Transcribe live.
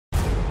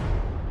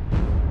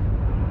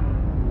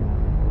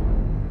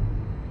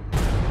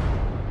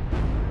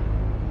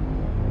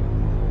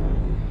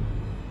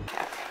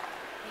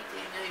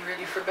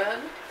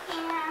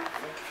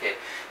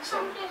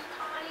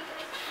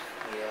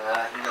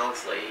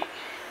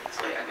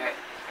So I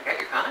got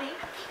your Connie.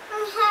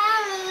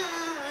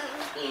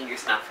 And your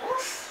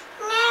Snuffles.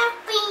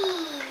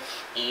 Nappy.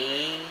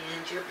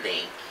 And your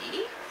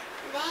Blankie.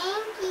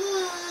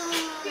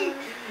 Blankie.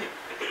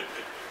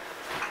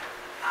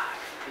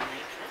 Good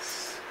night,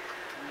 kiss.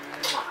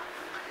 Mwah.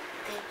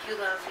 Thank you,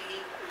 lovey.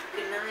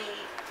 Good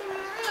night. Good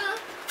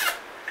night.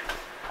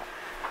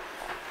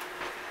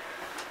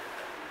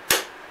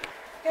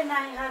 Good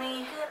night, honey.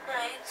 Good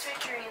night. Sweet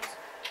dreams.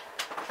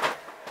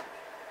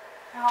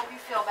 I hope you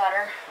feel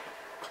better.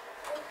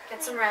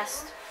 Get some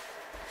rest.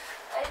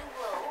 I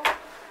will.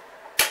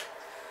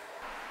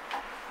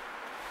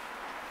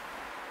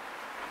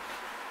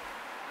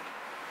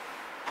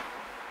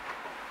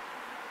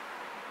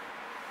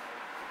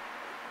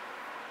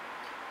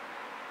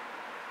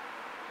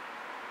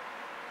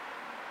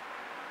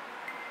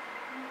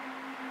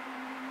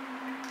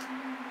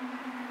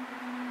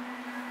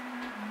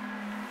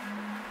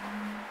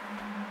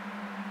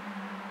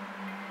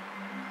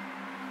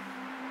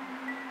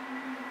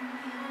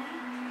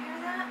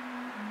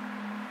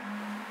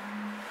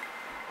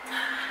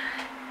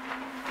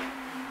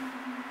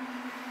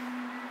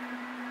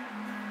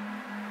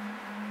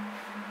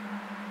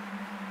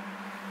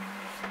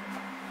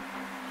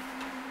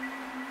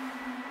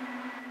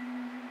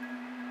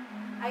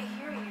 I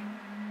hear you.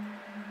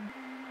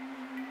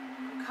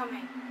 I'm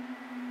coming.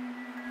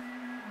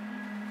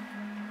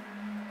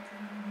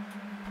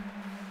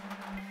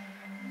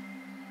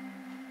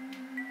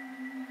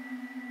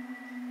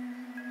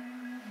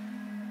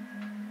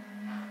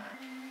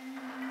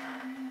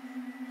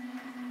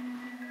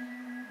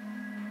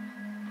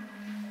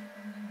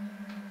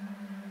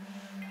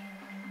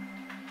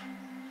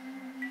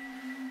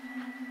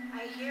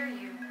 I hear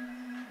you.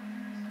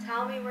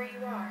 Tell me where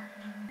you are.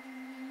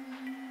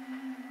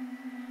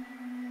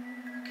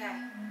 Okay,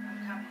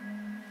 I'm coming.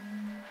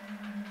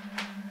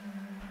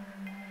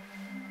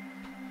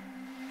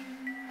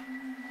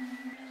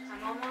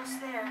 I'm almost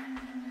there.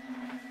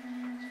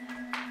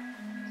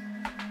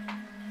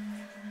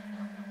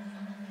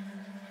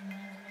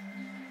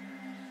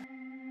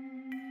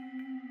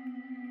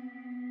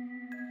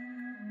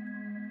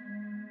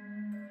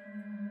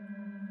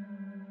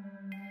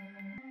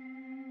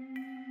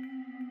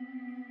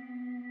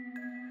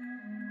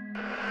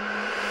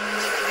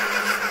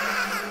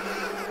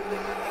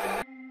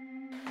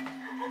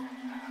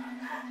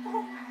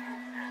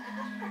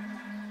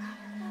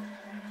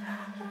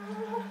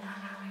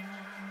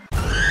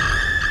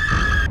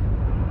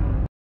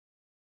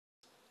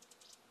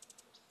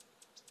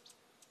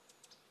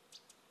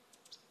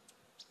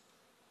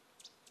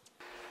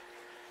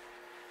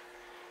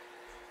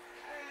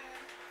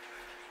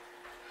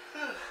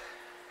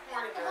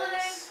 Morning,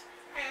 guys.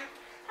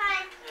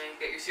 Hi. You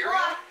got your cereal?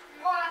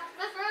 What?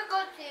 Let's really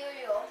go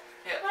cereal.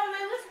 Yeah. Mom,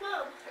 where's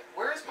Mom?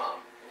 Where's Mom?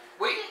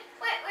 Wait.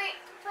 Wait.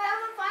 I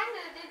haven't found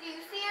her. Did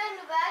you see her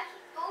in the bed?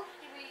 She's supposed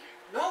to be.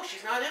 No,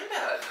 she's not in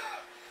bed.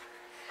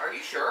 Are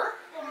you sure?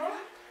 Uh-huh.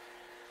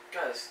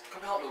 Guys,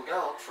 come help me. We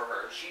gotta look for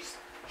her. She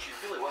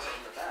really wasn't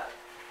in the bed.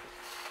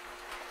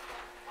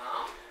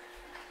 Mom?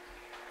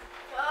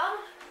 Mom?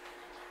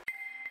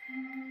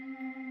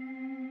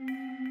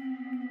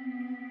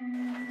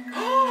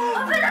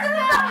 Open the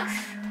box!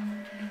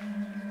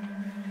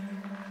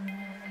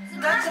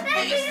 That's the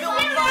biggest This milk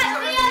is box what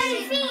I've we ever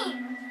already seen. seen.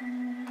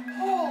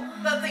 Oh,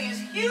 that thing is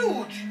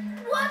huge.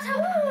 What?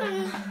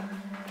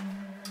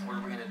 What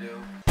are we gonna do?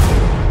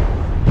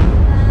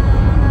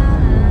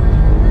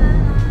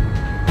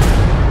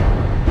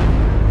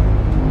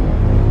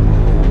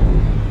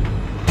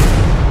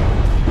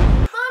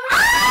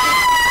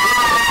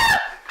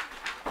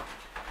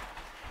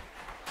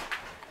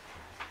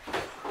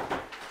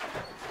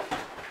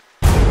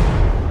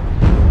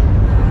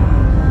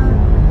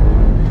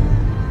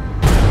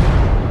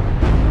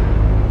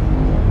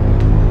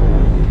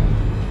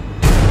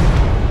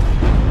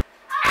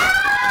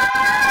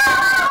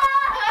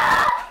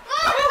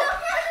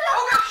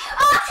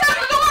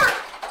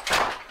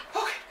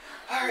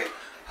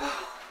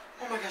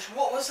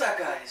 What was that,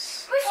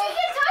 guys? We should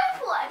get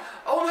typhoid.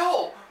 Oh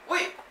no!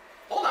 Wait,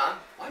 hold on.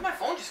 Why did my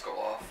phone just go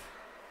off?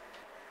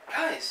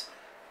 Guys,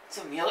 it's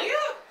Amelia?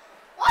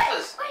 What?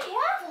 Yes. Wait, you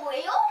have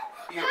oil?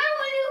 Yeah. How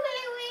are you going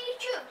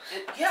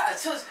to choose? Yeah, it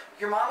says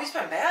your mommy's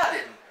been bad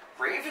and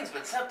Raven's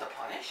been sent to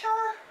punish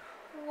her.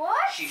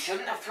 What? She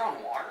shouldn't have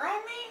thrown water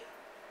on me.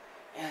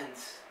 And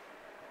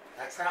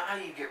that's not how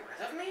you get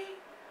rid of me.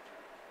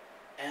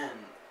 And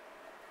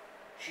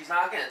she's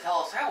not going to tell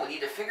us how. We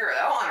need to figure it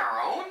out on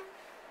our own.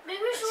 Maybe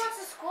we should watch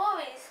the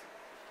Skories.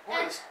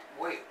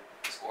 Wait,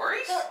 the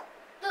Skories?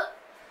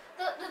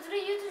 The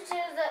three YouTube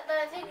channels that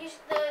I think we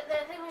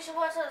should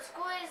watch are the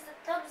Skories, the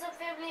Thumbs Up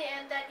Family,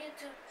 and that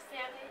YouTube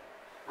family.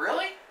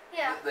 Really?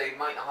 Yeah. They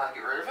might know how to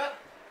get rid of it?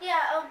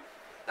 Yeah,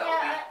 That would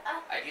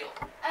be ideal.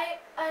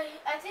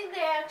 I think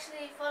they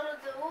actually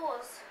followed the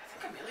rules. I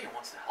think Amelia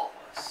wants to help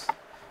us.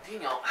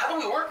 Danielle, how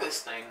do we work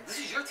this thing? This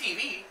is your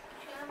TV.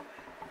 Yeah.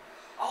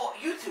 Oh,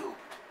 YouTube.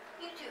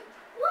 YouTube.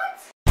 What?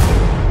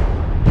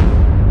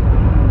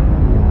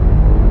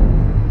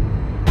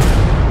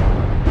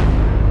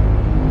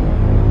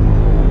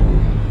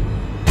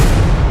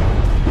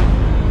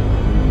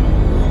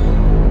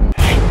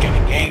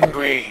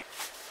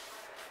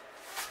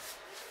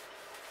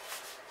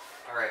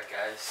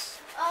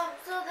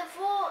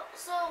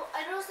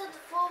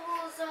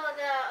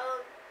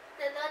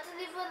 not to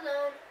leave her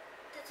alone,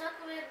 to tuck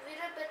her in, read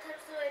her bedtime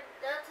story,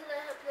 not to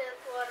let her play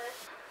with water.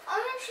 Oh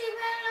no, she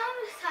ran alone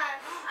this time.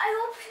 I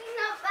hope she's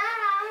not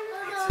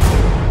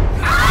bad.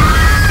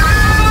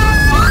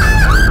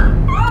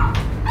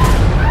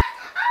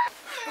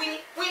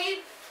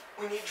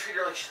 We need to treat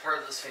her like she's part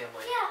of this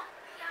family. Yeah.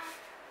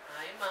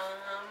 Hi,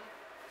 Mom.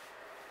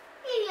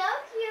 We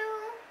love you.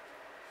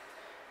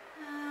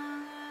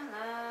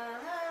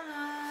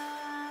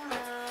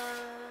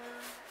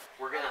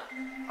 We're gonna.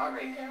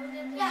 Alright. Okay, we'll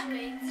get the Yeah.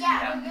 swings.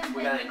 Yeah,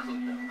 we gotta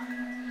include them.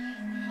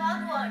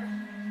 Part one.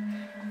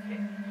 Okay.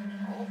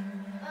 Oh.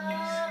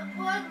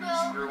 Part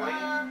Bill. Screwing.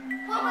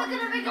 What am I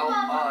gonna make a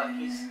ball?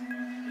 He's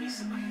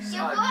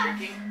You're what?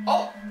 drinking.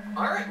 Oh,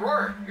 alright,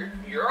 Roar.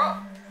 You're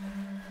up.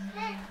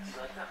 Hey. Do you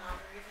like that, Mom?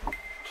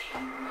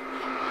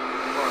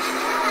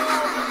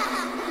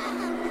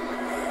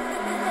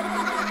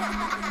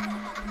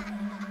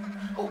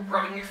 Oh,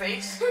 rubbing your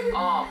face?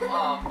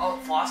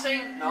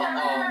 Flossing? No, No,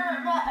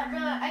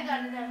 I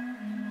got it now.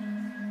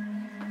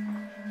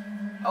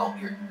 Oh,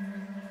 you're,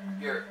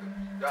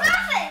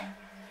 Nothing.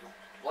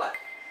 what?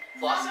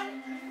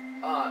 Flossing?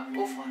 Flossing.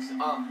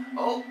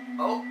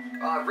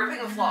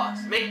 Ripping the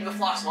floss, making the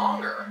floss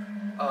longer.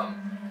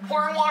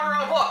 Pouring water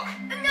on a book.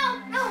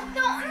 No.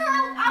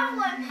 I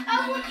want.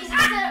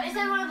 Is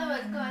that one of the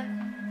words? Go ahead.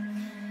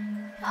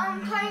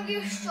 Playing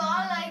your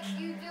straw like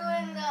you do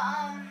in the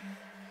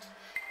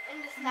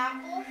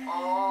Snapple.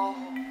 Oh,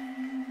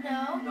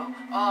 No. no.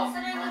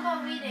 Something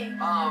about reading.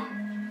 I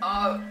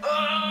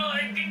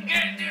can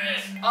get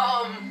this.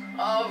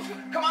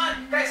 Come on,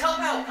 guys, help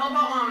out,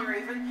 Mommy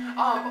Raven.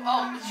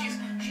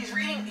 She's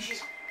reading.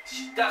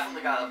 She's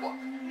definitely got a book.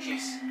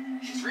 She's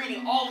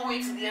reading all the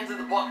way to the end of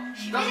the book.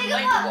 She doesn't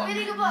like the book.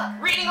 Reading a book.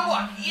 Reading a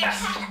book.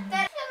 Yes.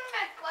 That doesn't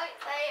make quite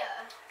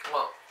layer.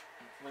 Well,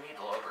 we need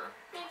to love her.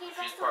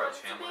 She's part of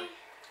this family.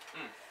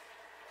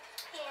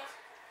 Yeah.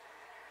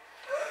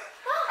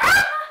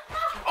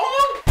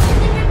 Oh Is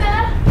it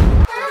bad?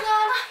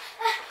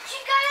 She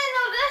gotta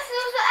know this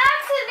was an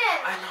accident.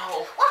 no! I know.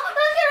 Oh,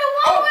 look at her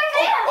one right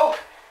there. Oh!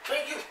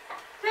 Thank you.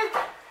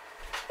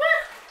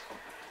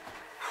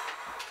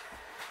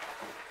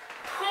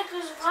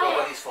 It's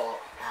nobody's fault.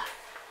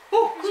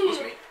 Oh, excuse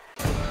me.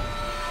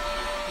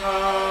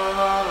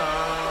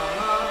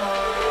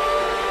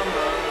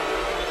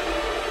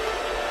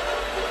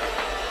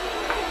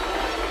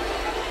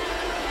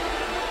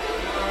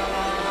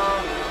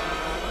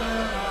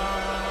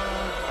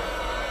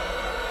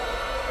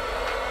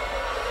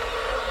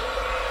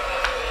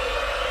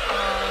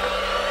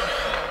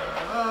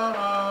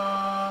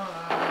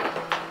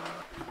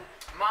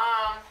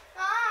 Mom,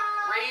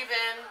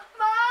 Raven,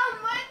 Mom,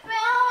 wait,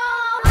 Raven.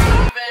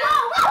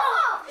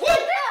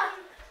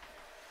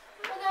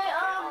 Okay,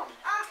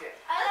 Okay.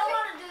 I don't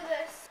want to do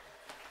this.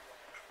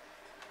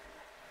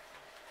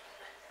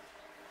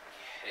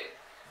 Okay.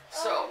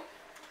 So,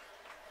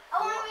 I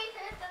want to read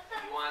this.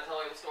 you want to tell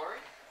her the story?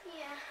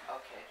 Yeah.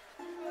 Okay.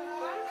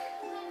 One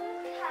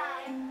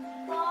time,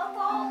 far,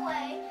 far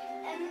away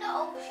in the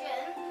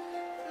ocean,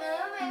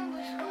 mermaid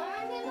was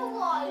swimming in the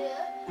water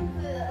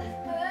for the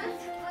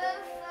first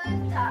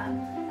time.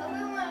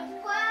 Everyone was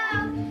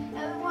proud,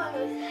 everyone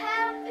was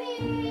happy,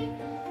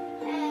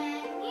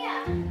 and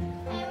yeah,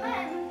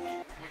 amen.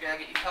 We gotta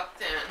get you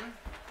tucked in.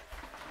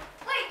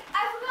 Wait, I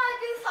forgot to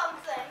do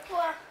something.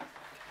 What?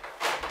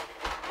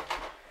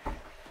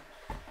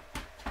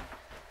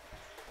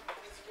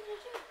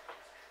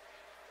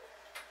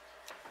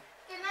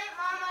 Good night,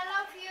 Mom. I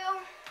love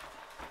you.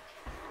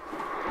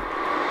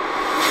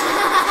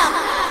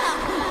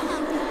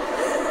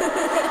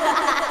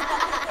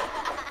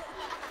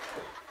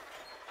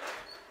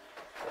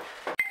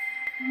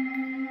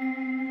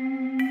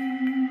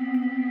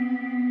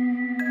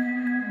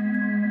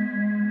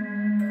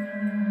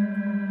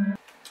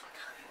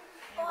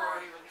 Are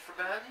you ready for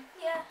bed?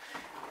 Yeah.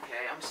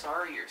 Okay, I'm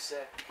sorry you're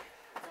sick.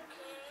 It's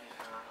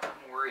okay.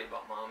 I'm worried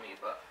about Mommy,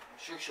 but I'm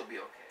sure she'll be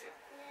okay.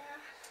 Yeah.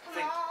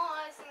 Think- Tomorrow,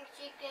 I think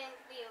she can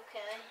be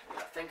okay.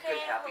 Think Okay,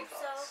 good, I happy hope so.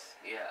 thoughts.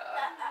 Yeah.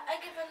 I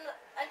give her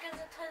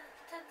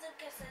tons of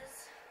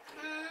kisses.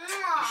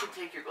 You should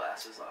take your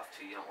glasses off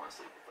too. You don't want to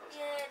sleep with those.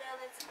 Yeah, no,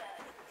 that's bad.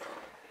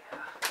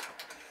 Yeah. Okay.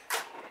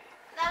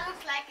 That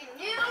looks like a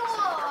new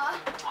one.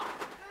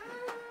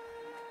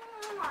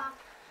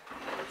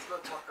 Let's go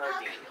tuck our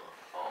Daniel.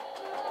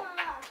 Oh.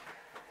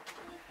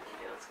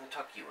 Yeah, let's go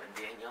tuck you in,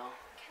 Daniel.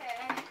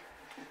 Okay.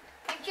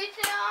 I get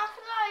it off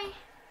light.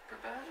 For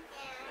bed?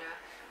 Yeah.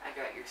 Yeah. I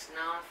got your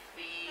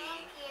Snuffy.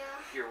 Thank you.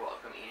 You're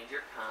welcome, and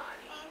your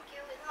Connie. Thank you.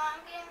 Is Mom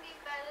gonna be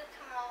better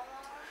tomorrow?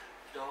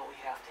 No, we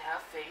have to have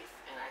faith,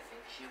 and I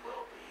think she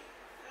will be.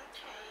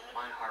 Okay.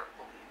 My heart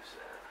believes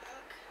that.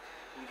 Okay.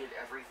 We did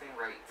everything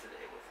right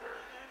today with her.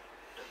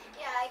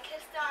 Yeah, I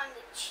kissed her on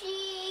the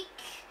cheek.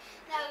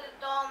 Now the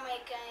doll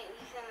making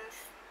gonna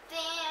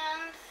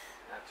stand.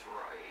 That's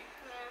right.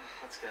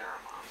 Yeah. Let's get our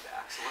mom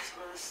back. So let's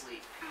go to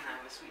sleep. Can I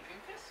have a sweet dream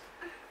kiss?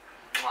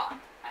 Mwah.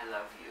 I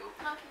love you.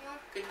 Love you.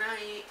 Good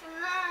night. Good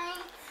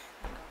night.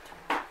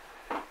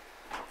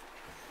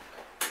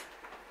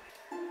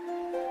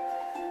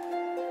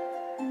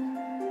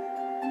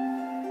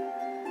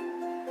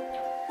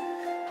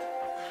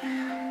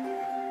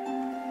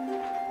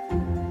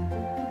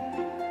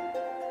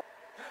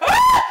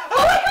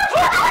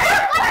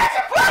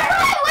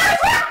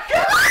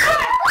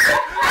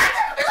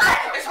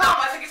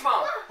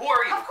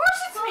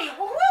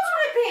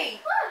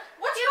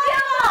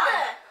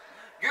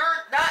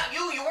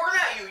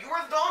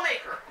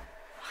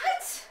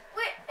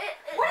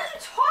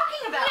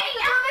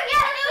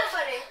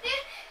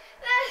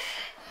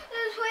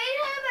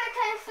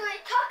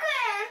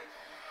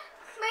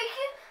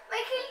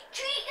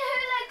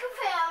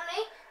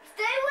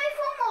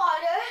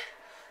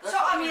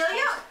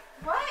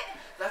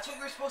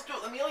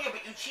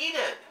 you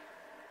cheated.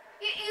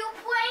 You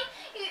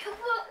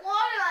put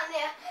water on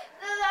there.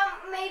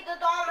 That made the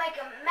doll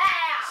maker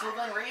mad. So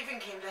then Raven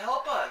came to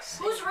help us.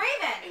 Who's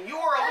Raven? And you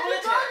were a The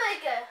lunatic. doll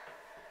maker.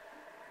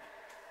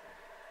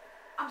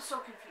 I'm so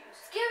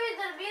confused. Scary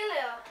than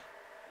Amelia.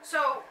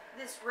 So,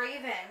 this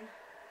Raven,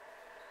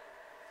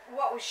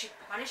 what, was she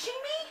punishing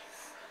me?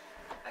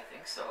 I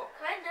think so.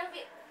 Kind of.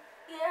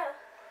 Yeah.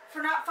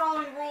 For not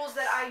following rules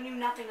that I knew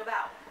nothing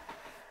about.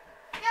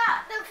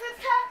 Yeah, the first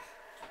time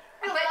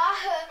I got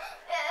her,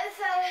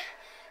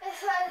 it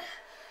said,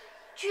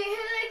 treat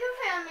her like a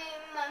family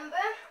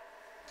member,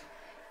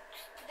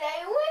 stay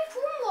away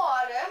from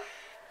water,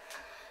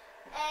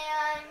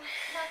 and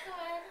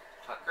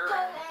Tuck her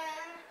cut in.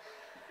 in,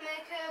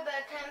 make her a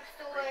bedtime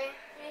story.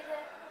 Make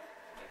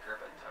her a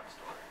bedtime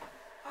story.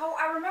 Oh,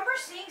 I remember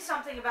seeing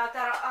something about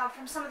that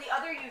from some of the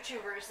other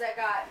YouTubers that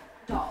got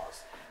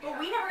dolls. But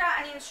we never got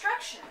any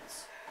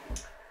instructions.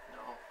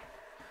 No.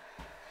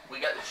 We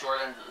got the short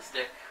end of the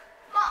stick.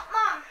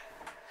 Mom,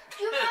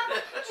 do you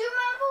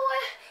remember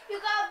when you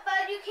got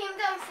bed, you came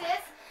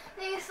downstairs,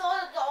 then you saw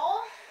the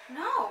doll?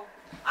 No.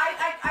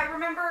 I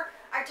remember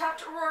I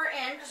tucked Aurora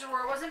in because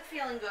Aurora wasn't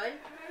feeling good.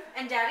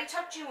 And Daddy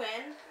tucked you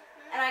in.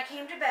 And I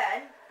came to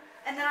bed.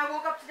 And then I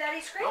woke up to Daddy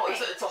screaming. No,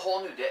 it's a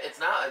whole new day. It's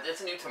not. It's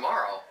a new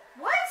tomorrow.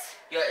 What?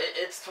 Yeah,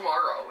 it's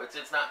tomorrow.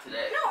 It's not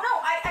today. No,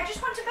 I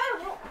just went to bed a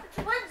little. It's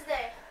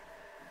Wednesday.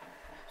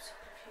 I'm so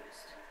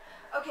confused.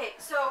 Okay,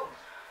 so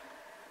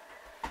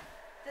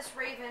this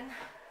Raven,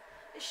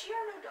 is she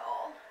our new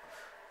doll?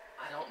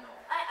 I don't know.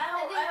 I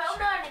hope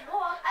not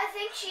anymore. I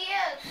think she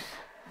is.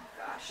 Oh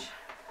gosh.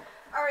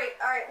 All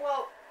right,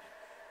 well.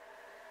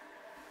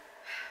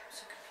 I'm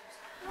so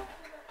confused.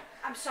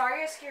 I'm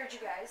sorry I scared you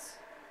guys.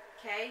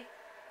 Okay?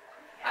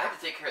 I had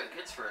to take care of the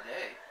kids for a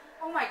day.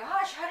 Oh my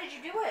gosh, how did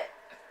you do it?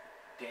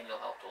 Daniel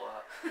helped a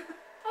lot.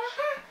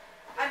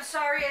 I'm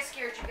sorry I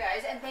scared you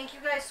guys, and thank you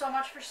guys so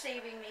much for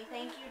saving me.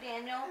 Thank you,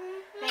 Daniel.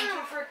 Thank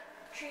you for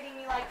treating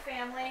me like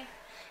family.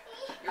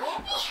 You're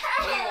welcome.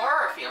 Well, you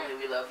are our family.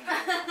 We love you.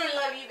 I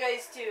love you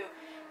guys too.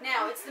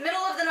 Now, it's the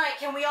middle of the night.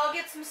 Can we all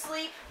get some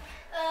sleep?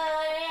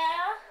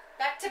 Yeah.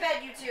 Back to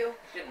bed, you two.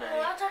 Good Well,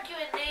 night. I'll talk you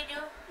in,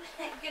 Daniel.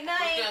 Good Who's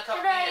night. gonna talk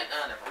Good to night.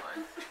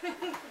 me?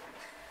 Never mind.